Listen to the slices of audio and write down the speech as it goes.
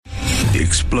The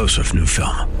explosive new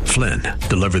film, Flynn,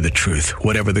 deliver the truth,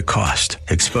 whatever the cost,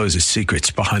 exposes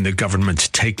secrets behind the government's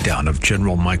takedown of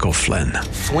General Michael Flynn.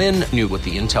 Flynn knew what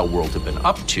the intel world had been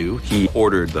up to. He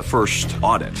ordered the first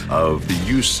audit of the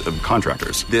use of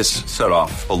contractors. This set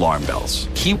off alarm bells.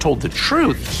 He told the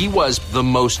truth. He was the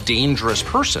most dangerous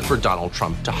person for Donald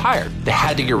Trump to hire. They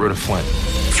had to get rid of Flynn.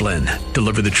 Flynn,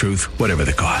 deliver the truth, whatever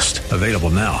the cost. Available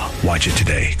now. Watch it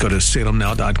today. Go to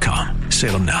salemnow.com.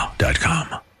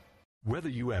 salemnow.com. Whether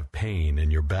you have pain in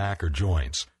your back or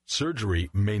joints, surgery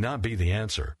may not be the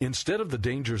answer. Instead of the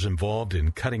dangers involved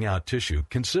in cutting out tissue,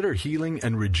 consider healing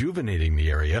and rejuvenating the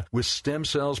area with stem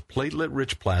cells,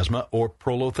 platelet-rich plasma, or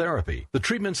prolotherapy. The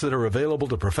treatments that are available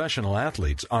to professional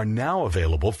athletes are now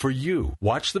available for you.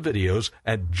 Watch the videos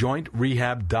at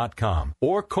jointrehab.com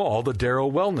or call the Darrow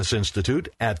Wellness Institute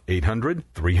at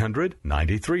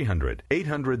 800-300-9300.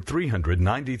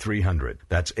 800-300-9300.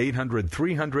 That's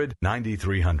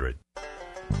 800-300-9300.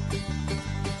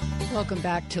 Welcome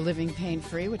back to Living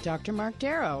Pain-Free with Dr. Mark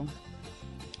Darrow.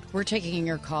 We're taking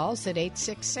your calls at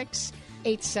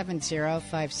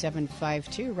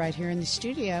 866-870-5752 right here in the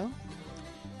studio.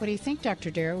 What do you think, Dr.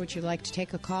 Darrow? Would you like to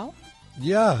take a call?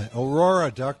 Yeah,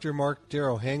 Aurora, Dr. Mark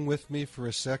Darrow. Hang with me for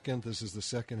a second. This is the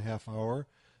second half hour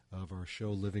of our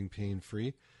show, Living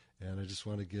Pain-Free. And I just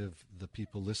want to give the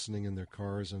people listening in their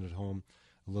cars and at home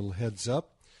a little heads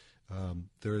up.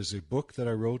 There is a book that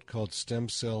I wrote called Stem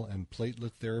Cell and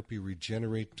Platelet Therapy,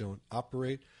 Regenerate, Don't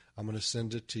Operate. I'm going to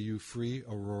send it to you free,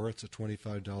 Aurora. It's a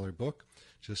 $25 book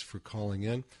just for calling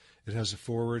in. It has a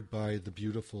foreword by the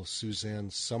beautiful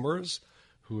Suzanne Summers,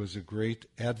 who is a great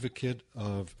advocate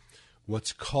of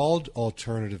what's called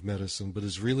alternative medicine, but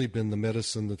has really been the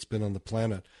medicine that's been on the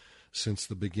planet since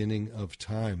the beginning of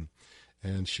time.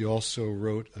 And she also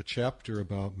wrote a chapter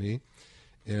about me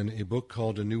in a book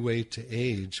called A New Way to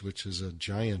Age, which is a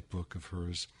giant book of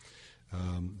hers.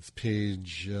 It's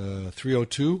page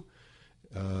 302.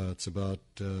 It's about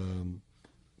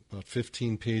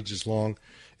 15 pages long,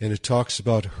 and it talks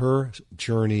about her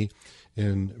journey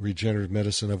in regenerative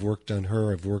medicine. I've worked on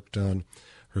her. I've worked on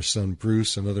her son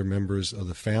Bruce and other members of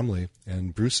the family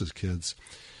and Bruce's kids.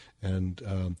 And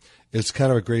it's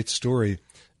kind of a great story.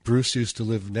 Bruce used to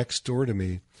live next door to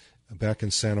me back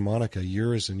in Santa Monica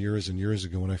years and years and years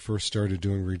ago when I first started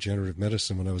doing regenerative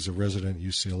medicine when I was a resident at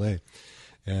UCLA.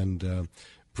 And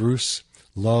Bruce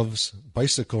loves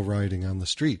bicycle riding on the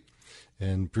street.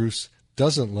 And Bruce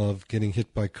doesn't love getting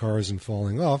hit by cars and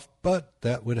falling off, but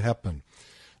that would happen.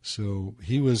 So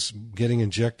he was getting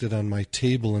injected on my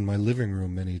table in my living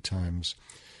room many times.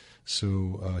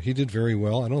 So he did very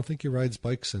well. I don't think he rides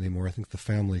bikes anymore. I think the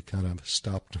family kind of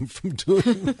stopped him from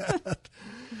doing that.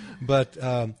 But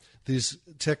these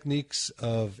techniques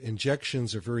of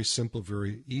injections are very simple,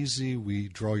 very easy. We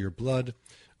draw your blood,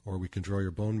 or we can draw your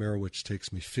bone marrow, which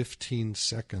takes me 15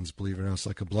 seconds, believe it or not. It's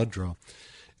like a blood draw.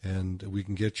 And we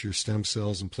can get your stem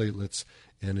cells and platelets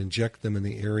and inject them in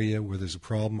the area where there's a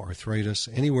problem, arthritis,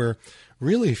 anywhere,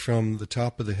 really from the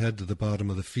top of the head to the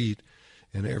bottom of the feet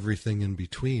and everything in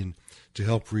between, to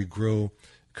help regrow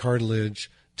cartilage,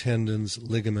 tendons,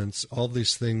 ligaments, all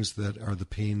these things that are the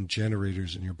pain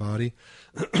generators in your body.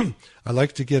 I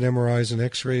like to get MRIs and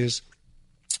X-rays,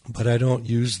 but I don't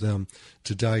use them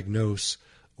to diagnose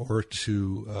or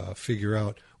to figure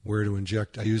out where to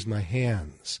inject. I use my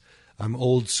hands. I'm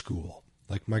old school,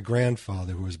 like my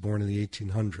grandfather who was born in the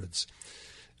 1800s.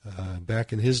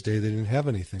 Back in his day, they didn't have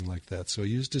anything like that, so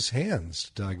he used his hands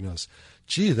to diagnose.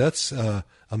 Gee, that's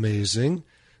amazing.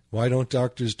 Why don't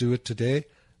doctors do it today?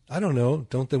 I don't know.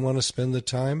 Don't they want to spend the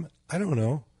time? I don't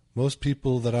know. Most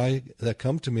people that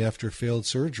come to me after failed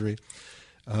surgery,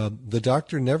 the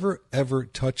doctor never ever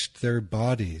touched their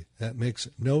body. That makes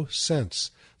no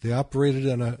sense. They operated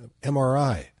on an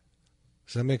MRI.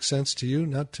 Does that make sense to you?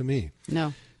 Not to me.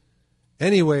 No.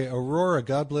 Anyway, Aurora,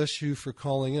 God bless you for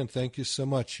calling in. Thank you so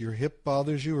much. Your hip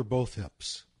bothers you or both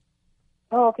hips?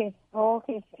 Oh, okay.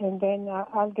 And then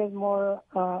I'll get more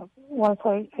once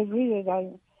I read it.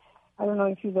 I don't know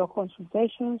if you do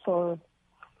consultations or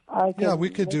I can. Yeah, we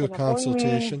could do a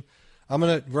consultation. I'm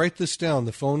going to write this down.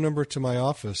 The phone number to my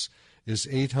office is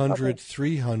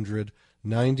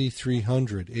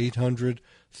 800-300-9300.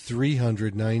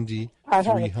 800-300-9300. I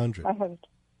have it.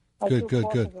 Good.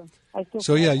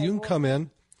 So yeah, you can come in.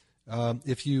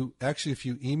 If you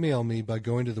email me by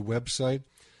going to the website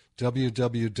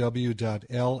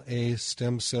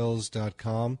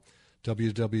www.lastemcells.com,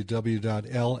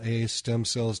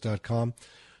 www.lastemcells.com,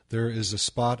 there is a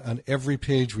spot on every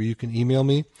page where you can email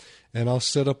me, and I'll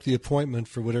set up the appointment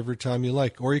for whatever time you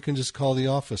like, or you can just call the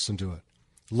office and do it.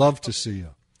 Love to see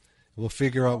you. We'll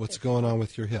figure out what's going on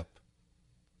with your hip.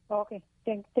 Okay.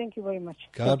 Thank you very much.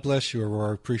 God bless you,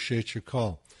 Aurora. I appreciate your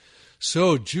call.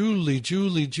 So, Julie,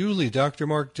 Dr.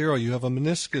 Mark Darrow, you have a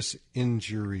meniscus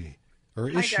injury or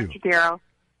issue. Hi, Dr. Darrow.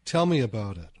 Tell me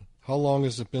about it. How long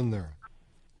has it been there?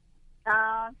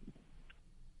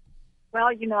 Well,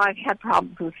 I've had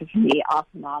problems with this knee off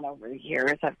and on over the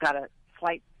years. I've got a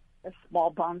small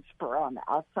bone spur on the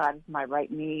outside of my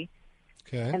right knee.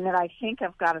 Okay. And then I think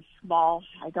I've got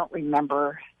I don't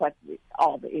remember what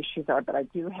all the issues are, but I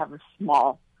do have a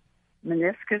small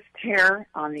meniscus tear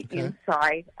on the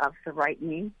inside of the right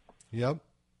knee. Yep.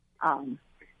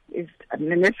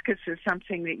 Meniscus is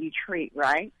something that you treat,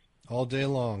 right? All day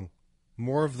long.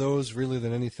 More of those really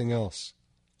than anything else.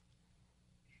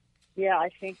 Yeah, I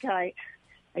think I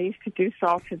used to do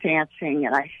salsa dancing,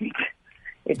 and I think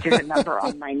it did a number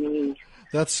on my knee.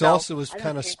 That salsa was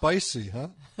kind of spicy, huh?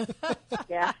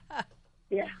 Yeah.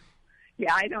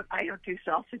 I don't do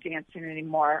salsa dancing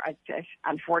anymore.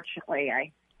 Unfortunately,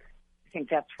 I think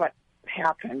that's what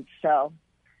happened. So,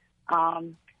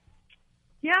 and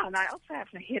I also have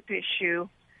a hip issue.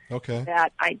 Okay.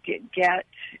 That I did get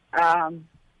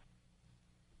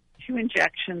 2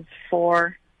 injections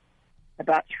for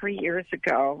about 3 years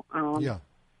ago.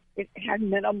 It had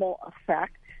minimal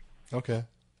effect. Okay.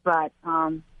 But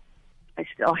I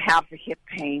still have the hip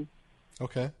pain.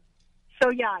 Okay.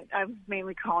 So, I was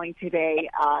mainly calling today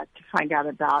to find out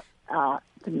about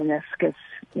the meniscus,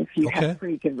 if you have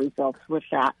pretty good results with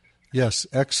that. Yes,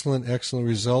 excellent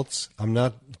results. I'm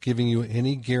not giving you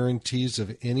any guarantees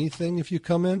of anything if you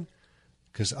come in,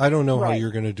 because I don't know how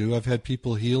you're going to do. I've had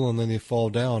people heal and then they fall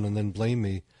down and then blame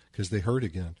me because they hurt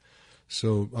again.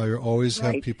 So I always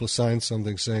have people sign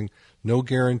something saying, no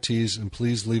guarantees, and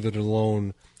please leave it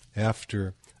alone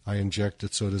after I inject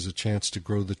it so it has a chance to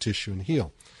grow the tissue and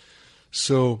heal.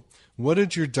 So what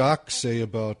did your doc say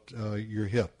about your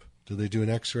hip? Did they do an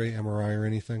X-ray, MRI, or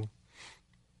anything?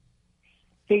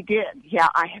 They did. Yeah,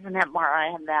 I have an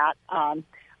MRI on that.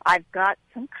 I've got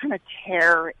some kind of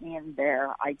tear in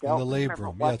there. I don't remember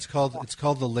labrum. what. Yeah, it's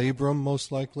called the labrum,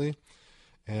 most likely.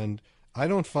 And I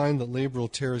don't find that labral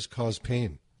tears cause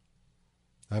pain.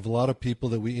 I have a lot of people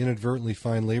that we inadvertently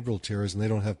find labral tears and they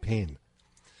don't have pain.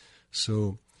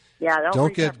 So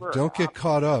don't get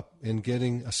caught up in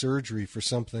getting a surgery for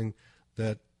something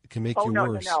that can make you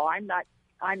worse. No, I'm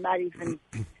not even.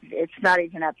 It's not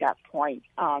even at that point.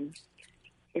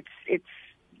 It's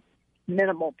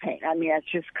minimal pain. I mean,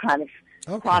 it's just kind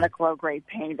of chronic low-grade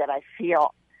pain that I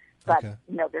feel. But,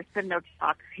 there's been no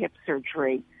hip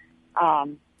surgery.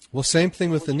 Well, same thing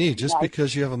with the knee. Just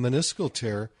because you have a meniscal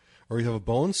tear or you have a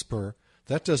bone spur,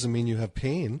 that doesn't mean you have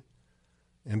pain.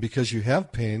 And because you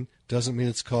have pain, doesn't mean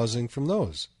it's causing from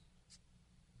those.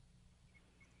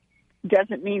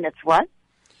 Doesn't mean it's what?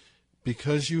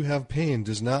 Because you have pain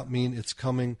does not mean it's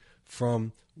coming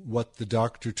from what the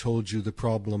doctor told you the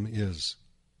problem is.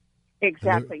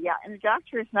 Exactly, yeah. And the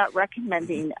doctor is not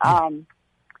recommending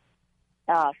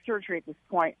surgery at this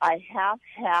point. I have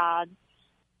had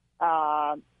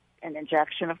an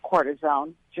injection of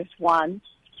cortisone, just one.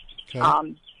 Okay.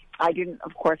 I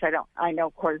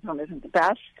know cortisone isn't the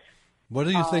best. What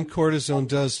do you think cortisone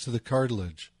does to the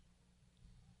cartilage?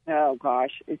 Oh,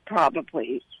 gosh, it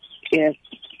probably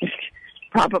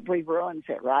ruins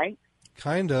it, right?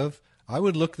 Kind of. I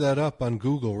would look that up on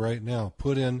Google right now.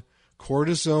 Put in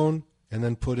cortisone and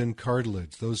then put in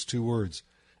cartilage, those 2 words.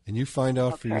 And you find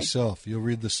out for yourself. You'll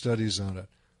read the studies on it.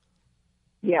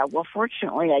 Yeah, well,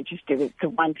 fortunately, I just did it the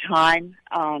one time.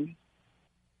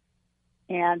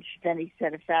 And then he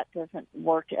said if that doesn't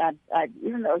work,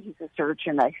 even though he's a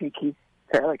surgeon, I think he's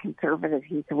fairly conservative.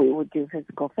 He said we would do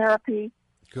physical therapy.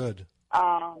 Good.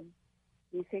 Do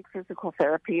you think physical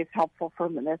therapy is helpful for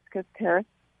meniscus tears?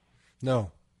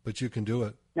 No, but you can do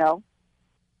it. No?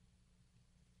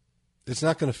 It's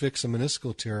not going to fix a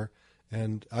meniscal tear.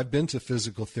 And I've been to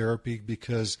physical therapy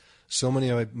because so many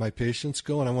of my patients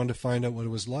go, and I wanted to find out what it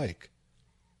was like.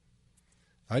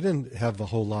 I didn't have a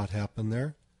whole lot happen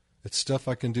there. It's stuff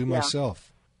I can do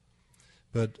myself.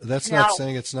 But that's not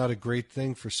saying it's not a great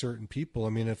thing for certain people. I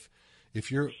mean,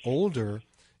 if you're older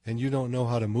and you don't know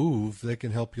how to move, they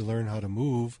can help you learn how to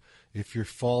move. If you're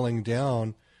falling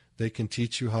down, they can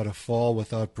teach you how to fall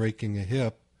without breaking a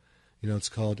hip. It's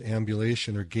called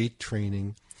ambulation or gait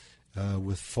training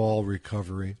with fall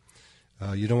recovery.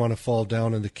 You don't want to fall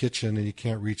down in the kitchen and you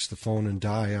can't reach the phone and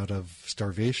die out of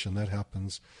starvation. That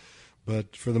happens.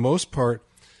 But for the most part,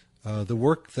 the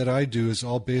work that I do is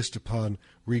all based upon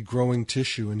regrowing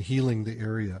tissue and healing the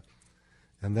area.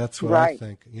 And that's what I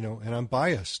think, and I'm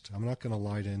biased. I'm not going to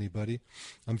lie to anybody.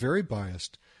 I'm very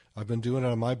biased. I've been doing it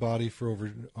on my body for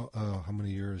over, how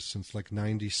many years? Since like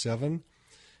 97.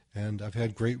 and I've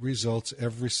had great results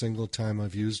every single time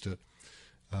I've used it.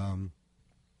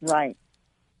 Right.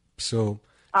 So,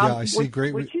 yeah, I see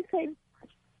great... Would you say...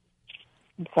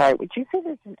 I'm sorry. Would you say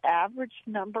there's an average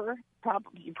number?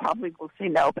 You probably will say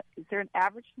no, but is there an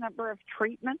average number of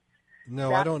treatments?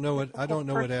 No, I don't know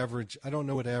what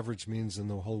average means in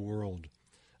the whole world,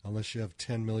 unless you have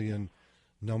 10 million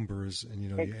numbers and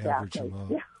you average them up.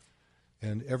 Yeah.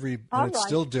 And it's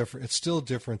still different. It's still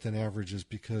different than averages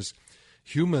because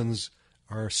humans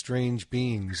are strange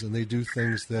beings and they do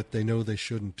things that they know they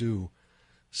shouldn't do,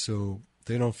 so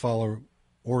they don't follow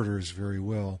orders very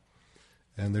well.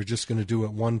 And they're just going to do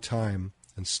it one time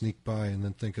and sneak by and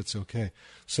then think it's okay.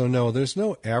 So, no, there's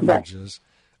no averages.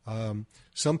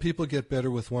 Some people get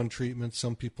better with one treatment.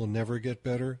 Some people never get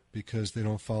better because they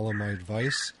don't follow my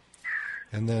advice.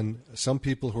 And then some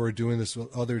people who are doing this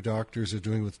with other doctors are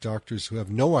doing it with doctors who have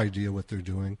no idea what they're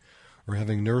doing, or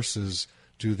having nurses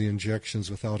do the injections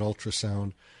without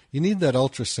ultrasound. You need that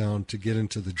ultrasound to get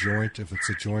into the joint if it's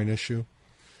a joint issue,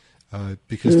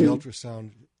 because the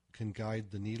ultrasound can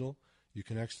guide the needle. You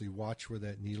can actually watch where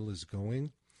that needle is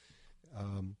going.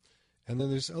 And then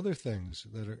there's other things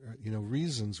that are,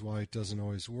 reasons why it doesn't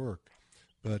always work.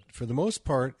 But for the most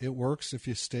part, it works if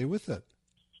you stay with it.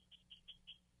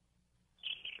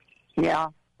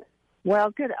 Yeah.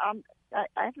 Well, good. I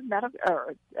have a medical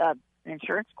or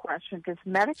insurance question. Does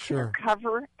Medicare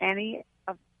cover any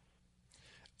of?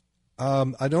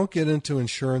 I don't get into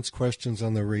insurance questions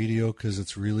on the radio because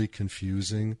it's really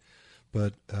confusing.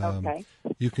 But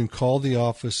you can call the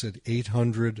office at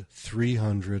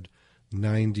 800-300-9300.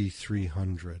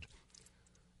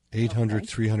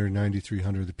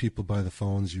 800-300-9300. The people by the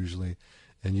phones usually,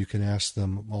 and you can ask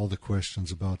them all the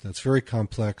questions about that. It's very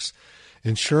complex.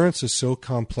 Insurance is so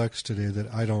complex today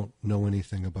that I don't know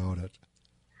anything about it.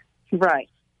 Right.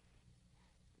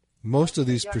 Most of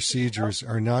these procedures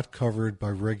are not covered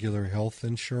by regular health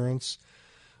insurance,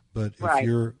 but if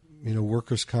you're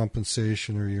workers'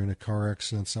 compensation, or you're in a car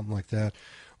accident, something like that,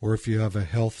 or if you have a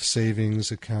health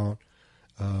savings account,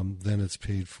 then it's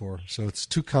paid for. So it's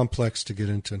too complex to get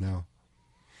into now.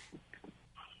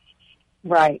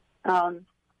 Right. I'm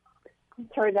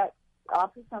sorry, that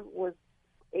office number was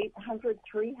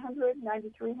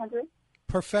 800-300-9300?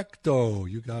 Perfecto.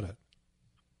 You got it.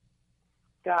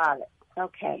 Got it.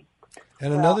 Okay.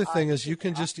 And another thing is you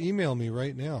can just email me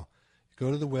right now.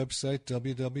 Go to the website,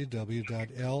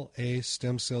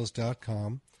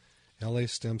 www.lastemcells.com,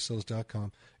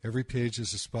 lastemcells.com. Every page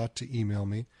is a spot to email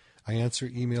me. I answer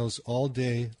emails all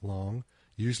day long,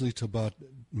 usually to about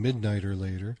midnight or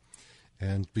later,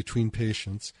 and between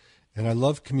patients. And I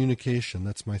love communication.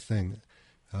 That's my thing.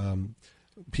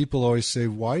 People always say,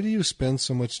 why do you spend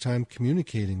so much time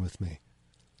communicating with me?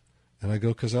 And I go,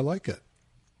 because I like it.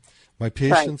 My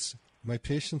patients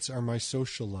are my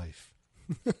social life.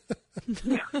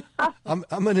 I'm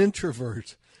an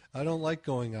introvert. I don't like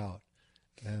going out,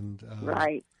 and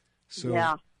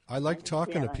so I like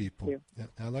talking to people.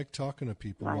 I like talking to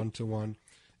people one to one.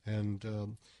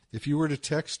 And if you were to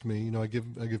text me, I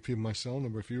give people my cell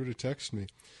number. If you were to text me,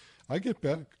 I get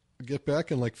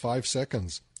back in like 5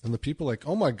 seconds, and the people are like,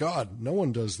 oh my God, no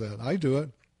one does that. I do it.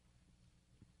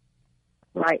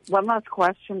 Right. One last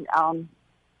question.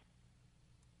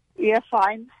 If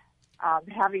I'm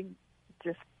having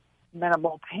just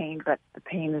minimal pain, but the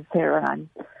pain is there, and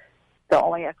the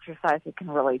only exercise I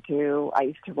can really do, I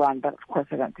used to run, but of course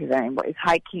I don't do that anymore, is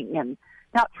hiking, and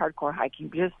not hardcore hiking,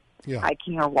 but just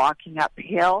hiking or walking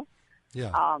uphill,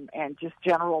 and just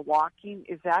general walking.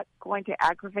 Is that going to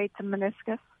aggravate the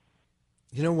meniscus?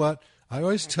 You know what? I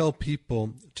always tell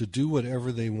people to do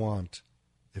whatever they want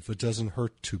if it doesn't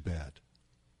hurt too bad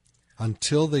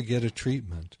until they get a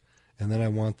treatment, and then I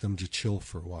want them to chill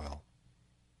for a while.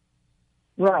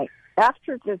 Right.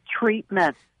 After the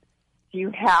treatment, do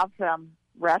you have them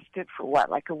rested for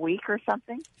like a week or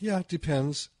something? Yeah, it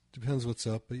depends. Depends what's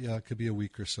up, but yeah, it could be a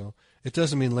week or so. It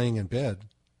doesn't mean laying in bed.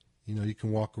 You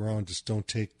can walk around. Just don't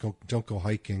go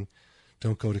hiking.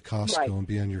 Don't go to Costco and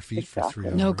be on your feet for 3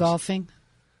 hours. No golfing.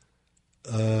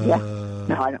 No,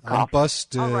 I don't golf. I'm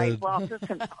busted. All right. Well,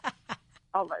 listen,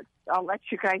 I'll let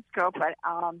you guys go, but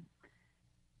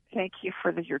thank you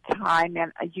for your time.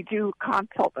 And you do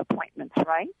consult appointments,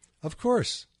 right? Of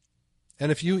course.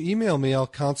 And if you email me, I'll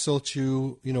consult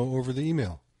you, over the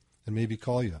email and maybe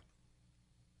call you.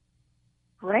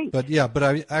 Great. But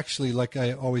I actually, like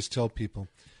I always tell people,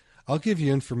 I'll give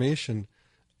you information,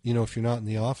 if you're not in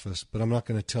the office, but I'm not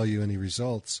going to tell you any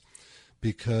results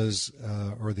because,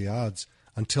 or the odds,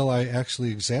 until I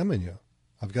actually examine you.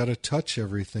 I've got to touch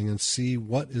everything and see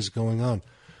what is going on.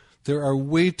 There are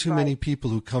way too many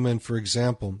people who come in, for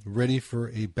example, ready for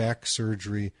a back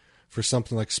surgery for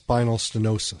something like spinal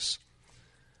stenosis.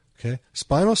 Okay?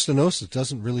 Spinal stenosis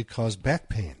doesn't really cause back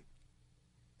pain.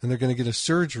 And they're going to get a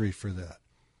surgery for that.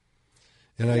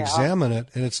 And I examine it,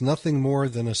 and it's nothing more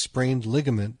than a sprained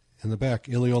ligament in the back,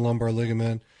 iliolumbar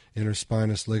ligament,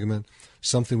 interspinous ligament,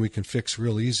 something we can fix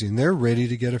real easy. And they're ready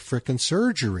to get a frickin'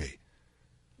 surgery.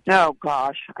 Oh,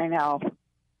 gosh, I know.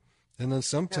 And then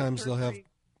sometimes they'll have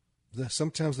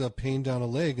pain down a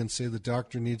leg and say the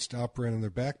doctor needs to operate on their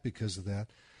back because of that.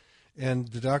 And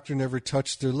the doctor never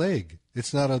touched their leg.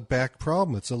 It's not a back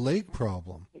problem. It's a leg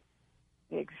problem.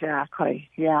 Exactly.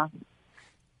 Yeah.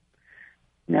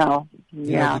 No. Yeah.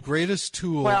 You know, the greatest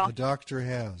tool a doctor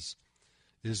has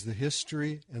is the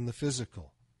history and the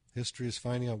physical. History is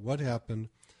finding out what happened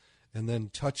and then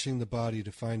touching the body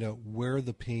to find out where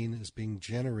the pain is being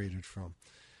generated from.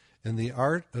 And the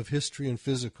art of history and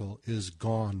physical is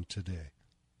gone today.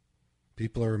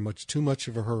 People are in too much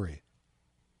of a hurry.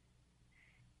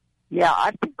 Yeah,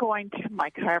 I've been going to my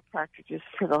chiropractor just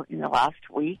in the last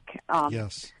week.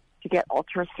 Yes. To get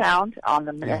ultrasound on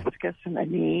the meniscus and the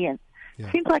knee, and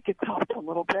it seems like it's helped a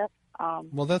little bit.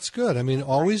 Well, that's good. I mean,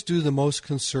 always do the most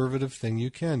conservative thing you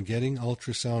can. Getting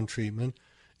ultrasound treatment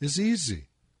is easy.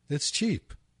 It's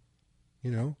cheap.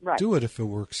 You know, do it if it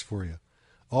works for you.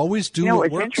 Always do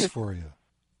what works for you.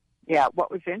 Yeah, what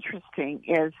was interesting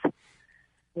is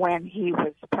when he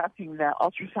was pressing the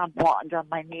ultrasound wand on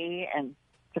my knee and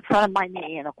the front of my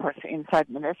knee and, of course, the inside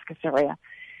meniscus area,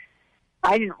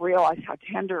 I didn't realize how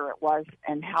tender it was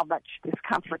and how much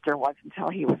discomfort there was until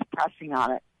he was pressing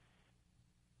on it.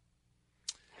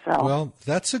 So, well,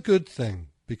 that's a good thing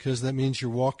because that means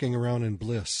you're walking around in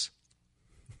bliss.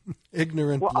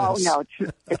 Ignorant bliss. Oh, no,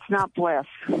 it's not bliss.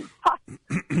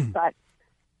 But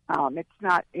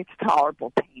it's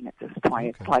tolerable pain at this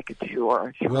point. Okay. It's like a 2 or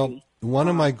a 3. Well, one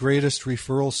of my greatest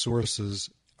referral sources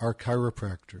are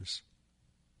chiropractors.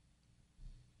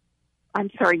 I'm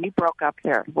sorry, you broke up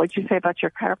there. What did you say about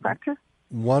your chiropractor?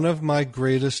 One of my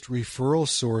greatest referral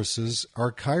sources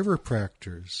are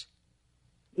chiropractors.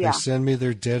 Yeah. They send me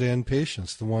their dead-end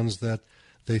patients, the ones that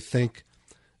they think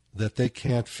that they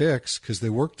can't fix because they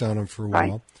worked on them for a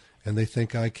while, and they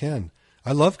think I can.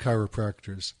 I love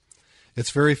chiropractors.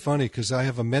 It's very funny because I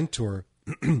have a mentor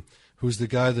who's the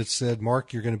guy that said,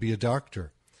 Mark, you're going to be a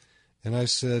doctor. And I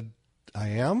said, I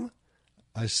am?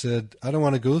 I said, I don't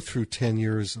want to go through 10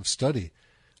 years of study.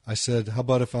 I said, how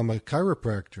about if I'm a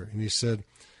chiropractor? And he said,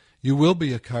 you will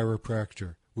be a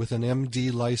chiropractor with an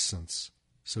MD license.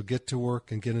 So get to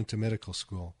work and get into medical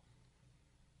school.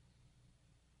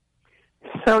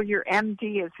 So your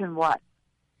MD is in what?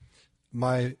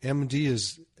 My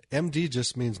MD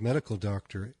just means medical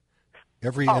doctor.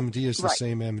 Every MD is the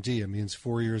same MD. It means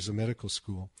 4 years of medical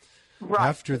school. Right.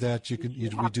 After that, we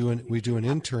do an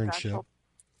internship.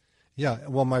 Yeah,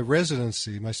 well, my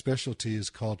residency, my specialty is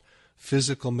called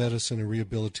physical medicine and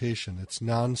rehabilitation. It's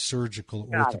non-surgical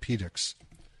orthopedics.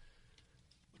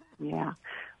 Yeah.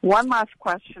 One last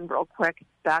question real quick,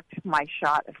 back to my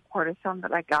shot of cortisone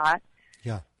that I got.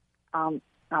 Yeah. On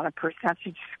a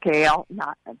percentage scale,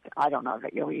 I don't know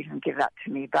that you'll even give that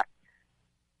to me, but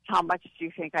how much do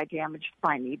you think I damaged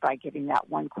my knee by getting that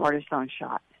one cortisone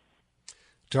shot?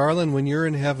 Darling, when you're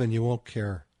in heaven, you won't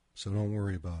care, so don't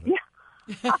worry about it. Yeah.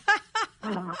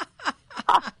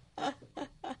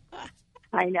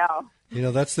 I know. You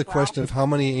know, that's the question of how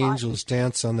many angels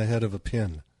dance on the head of a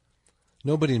pin.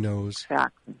 Nobody knows.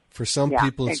 Exactly. For some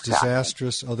people, it's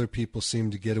disastrous. Other people seem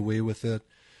to get away with it.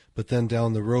 But then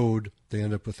down the road, they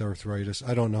end up with arthritis.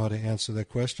 I don't know how to answer that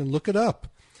question. Look it up.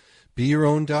 Be your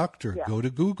own doctor. Yeah. Go to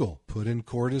Google. Put in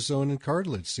cortisone and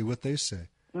cartilage. See what they say.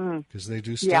 Because they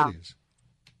do studies.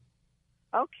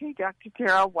 Yeah. Okay, Dr.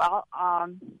 Darrow. Well,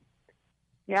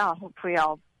 hopefully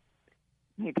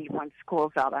maybe when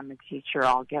school's out, I'm a teacher,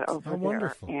 I'll get over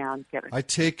there and get I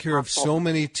take care of so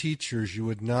many teachers, you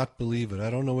would not believe it. I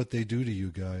don't know what they do to you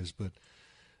guys, but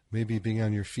maybe being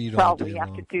on your feet all day long. Well,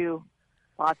 we have to do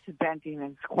lots of bending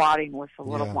and squatting with the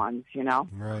little ones, you know.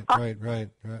 Right.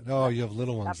 Oh, you have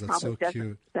little ones. That's so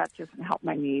cute. That doesn't help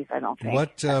my knees, I don't think.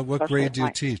 What grade do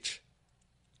you teach?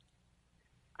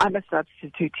 I'm a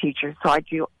substitute teacher, so I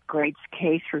do grades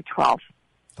K through 12.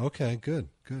 Okay, good.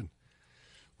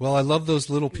 Well, I love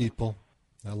those little people.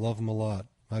 I love them a lot.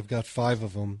 I've got 5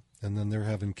 of them, and then they're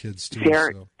having kids too.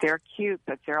 They're cute,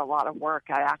 but they're a lot of work.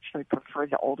 I actually prefer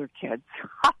the older kids.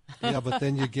 Yeah, but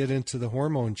then you get into the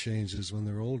hormone changes when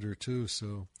they're older too.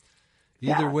 So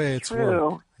either way, it's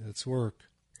work. It's work.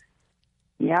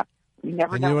 Yep. You never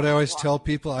know. And you know what I always tell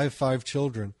people? I have 5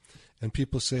 children, and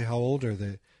people say, how old are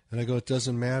they? And I go, it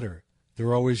doesn't matter.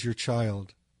 They're always your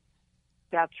child.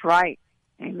 That's right.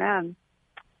 Amen.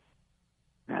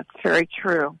 That's very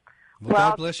true. Well,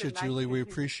 God bless you, Julie. We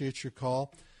appreciate your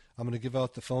call. I'm going to give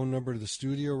out the phone number to the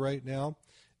studio right now,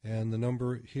 and the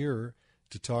number here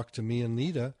to talk to me and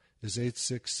Nita is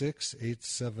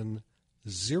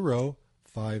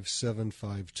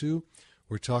 866-870-5752.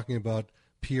 We're talking about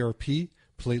PRP,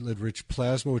 platelet-rich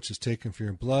plasma, which is taken from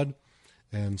your blood,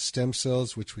 and stem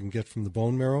cells, which we can get from the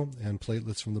bone marrow, and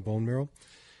platelets from the bone marrow.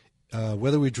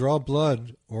 Whether we draw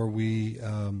blood or we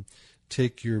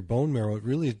take your bone marrow,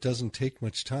 it doesn't take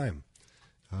much time.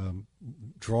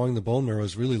 Drawing the bone marrow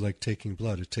is really like taking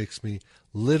blood. It takes me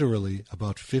literally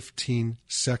about 15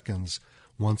 seconds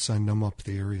once I numb up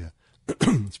the area.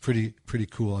 It's pretty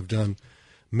cool. I've done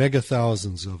mega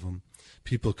thousands of them.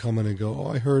 People come in and go, "Oh,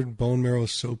 I heard bone marrow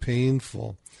is so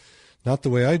painful." Not the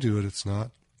way I do it, it's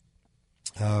not.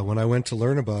 When I went to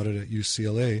learn about it at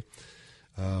UCLA,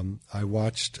 I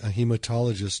watched a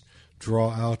hematologist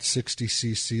draw out 60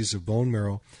 cc's of bone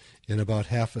marrow in about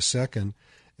half a second,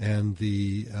 and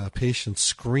the patient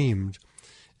screamed.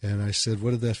 And I said,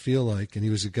 "What did that feel like?" And he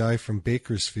was a guy from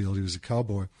Bakersfield. He was a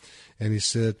cowboy. And he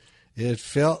said, "It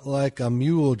felt like a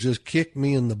mule just kicked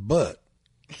me in the butt."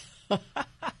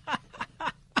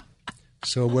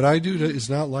 So what I do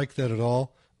is not like that at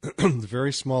all. The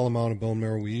very small amount of bone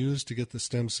marrow we use to get the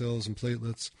stem cells and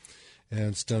platelets, and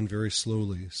it's done very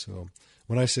slowly. So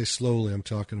when I say slowly, I'm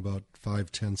talking about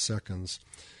 5-10 seconds.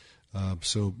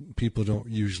 So people don't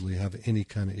usually have any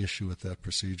kind of issue with that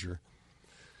procedure.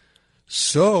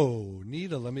 So,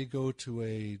 Nita, let me go to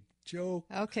a joke.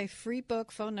 Okay, free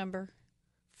book, phone number.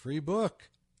 Free book.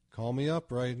 Call me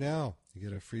up right now. You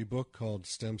get a free book called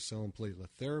Stem Cell and Platelet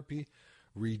Therapy.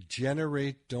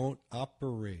 Regenerate, Don't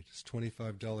Operate. It's a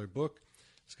 $25 book.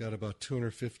 It's got about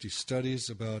 250 studies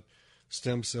about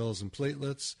stem cells and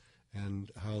platelets and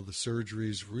how the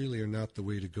surgeries really are not the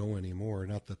way to go anymore,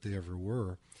 not that they ever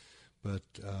were. But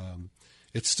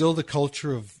it's still the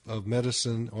culture of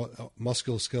medicine,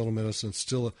 musculoskeletal medicine. It's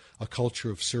still a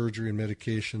culture of surgery and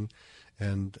medication.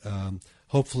 And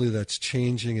hopefully that's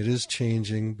changing. It is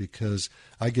changing because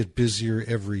I get busier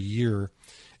every year.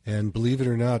 And believe it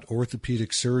or not,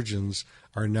 orthopedic surgeons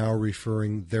are now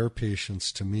referring their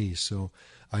patients to me. So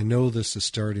I know this is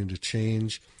starting to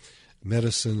change.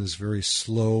 Medicine is very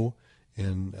slow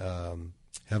in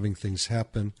having things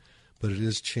happen, but it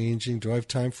is changing. Do I have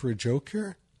time for a joke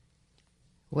here?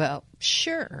 Well,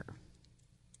 sure.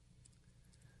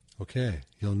 Okay,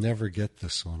 you'll never get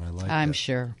this one. I like it. I'm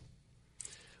sure.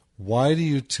 Why do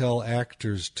you tell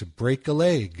actors to break a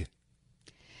leg?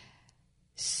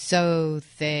 So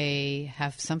they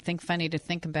have something funny to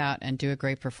think about and do a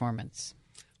great performance.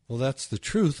 Well, that's the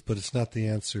truth, but it's not the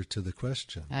answer to the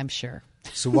question. I'm sure.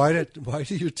 So why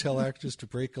do you tell actors to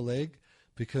break a leg?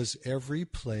 Because every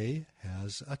play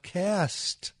has a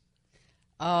cast.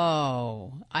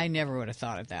 Oh, I never would have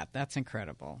thought of that. That's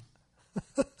incredible.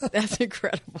 That's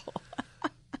incredible.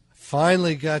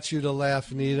 Finally got you to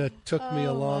laugh, Nita. Took me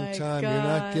a long my time. God. You're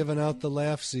not giving out the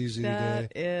laughs easy today.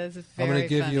 That is very I'm going to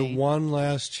give funny. you one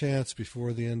last chance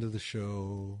before the end of the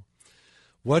show.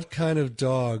 What kind of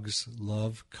dogs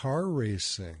love car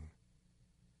racing?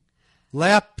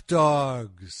 Lap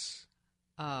dogs.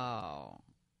 Oh.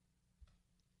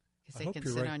 Because they hope can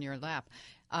you're sit right. on your lap.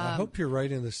 I hope you're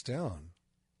writing this down.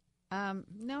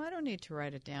 No, I don't need to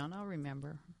write it down. I'll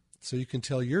remember. So you can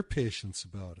tell your patients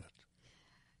about it.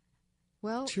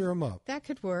 Well, cheer them up. That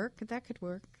could work.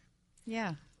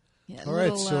 Yeah. All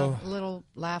right, so little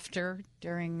laughter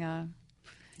during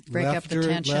break up the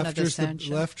tension of the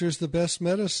tension. Laughter's the best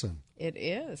medicine. It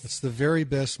is. It's the very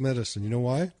best medicine. You know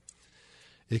why?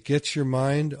 It gets your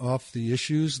mind off the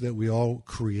issues that we all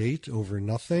create over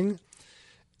nothing,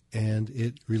 and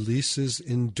it releases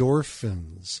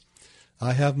endorphins.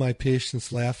 I have my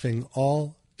patients laughing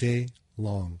all day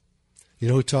long. You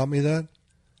know who taught me that?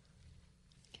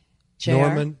 JR?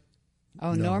 Norman.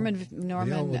 Oh, no. Norman.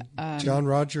 Yeah, well, John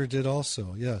Roger did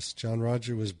also. Yes, John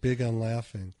Roger was big on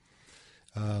laughing.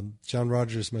 John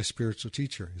Roger is my spiritual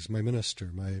teacher. He's my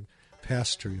minister, my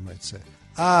pastor, you might say.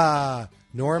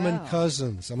 Norman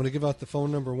Cousins. I'm going to give out the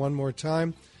phone number one more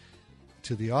time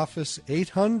to the office,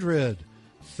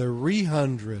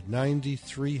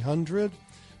 800-300-9300.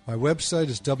 My website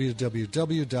is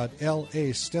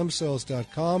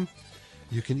www.lastemcells.com.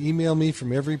 You can email me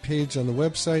from every page on the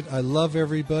website. I love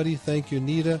everybody. Thank you,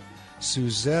 Nita,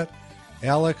 Suzette,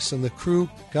 Alex, and the crew.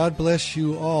 God bless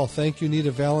you all. Thank you,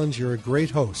 Nita Valens. You're a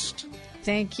great host.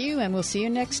 Thank you, and we'll see you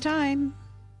next time.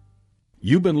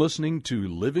 You've been listening to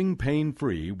Living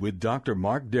Pain-Free with Dr.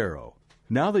 Mark Darrow.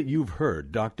 Now that you've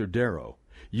heard Dr. Darrow,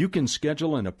 You can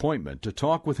schedule an appointment to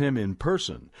talk with him in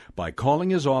person by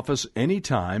calling his office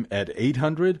anytime at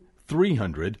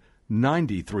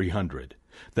 800-300-9300.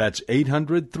 That's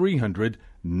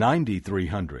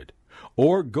 800-300-9300.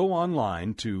 Or go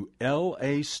online to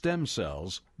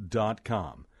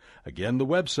lastemcells.com. Again, the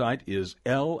website is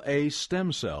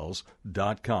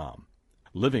lastemcells.com.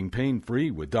 Living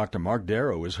Pain-Free with Dr. Mark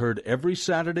Darrow is heard every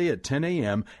Saturday at 10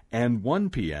 a.m. and 1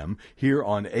 p.m. here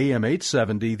on AM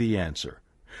 870 The Answer.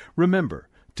 Remember,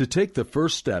 to take the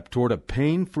first step toward a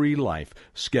pain-free life,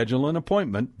 schedule an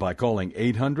appointment by calling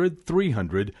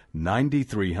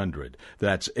 800-300-9300.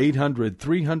 That's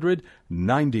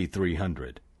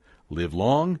 800-300-9300. Live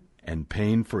long and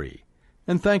pain-free.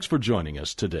 And thanks for joining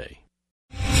us today.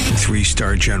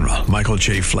 3-star General Michael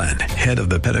J. Flynn, head of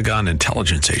the Pentagon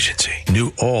Intelligence Agency,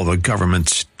 knew all the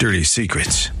government's dirty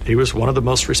secrets. He was one of the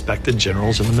most respected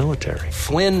generals in the military.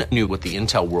 Flynn knew what the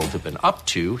intel world had been up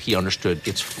to. He understood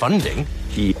its funding.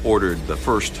 He ordered the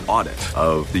first audit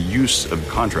of the use of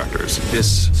contractors.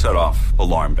 This set off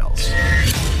alarm bells.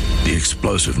 The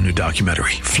explosive new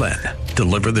documentary, Flynn,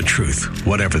 Deliver the Truth,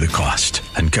 Whatever the Cost,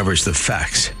 uncovers the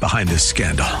facts behind this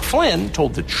scandal. Flynn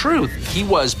told the truth. He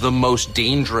was the most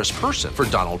dangerous person for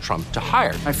Donald Trump to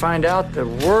hire. I find out the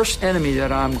worst enemy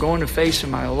that I'm going to face in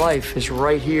my life is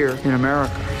right here in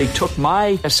America. They took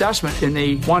my assessment and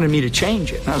they wanted me to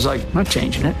change it. And I was like, I'm not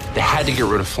changing it. They had to get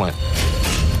rid of Flynn.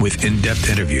 With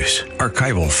in-depth interviews,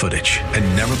 archival footage,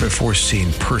 and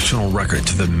never-before-seen personal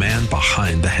records of the man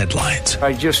behind the headlines.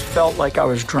 I just felt like I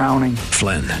was drowning.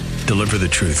 Flynn, Deliver the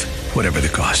Truth, Whatever the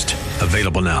Cost.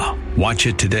 Available now. Watch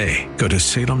it today. Go to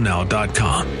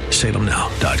salemnow.com.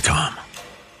 salemnow.com.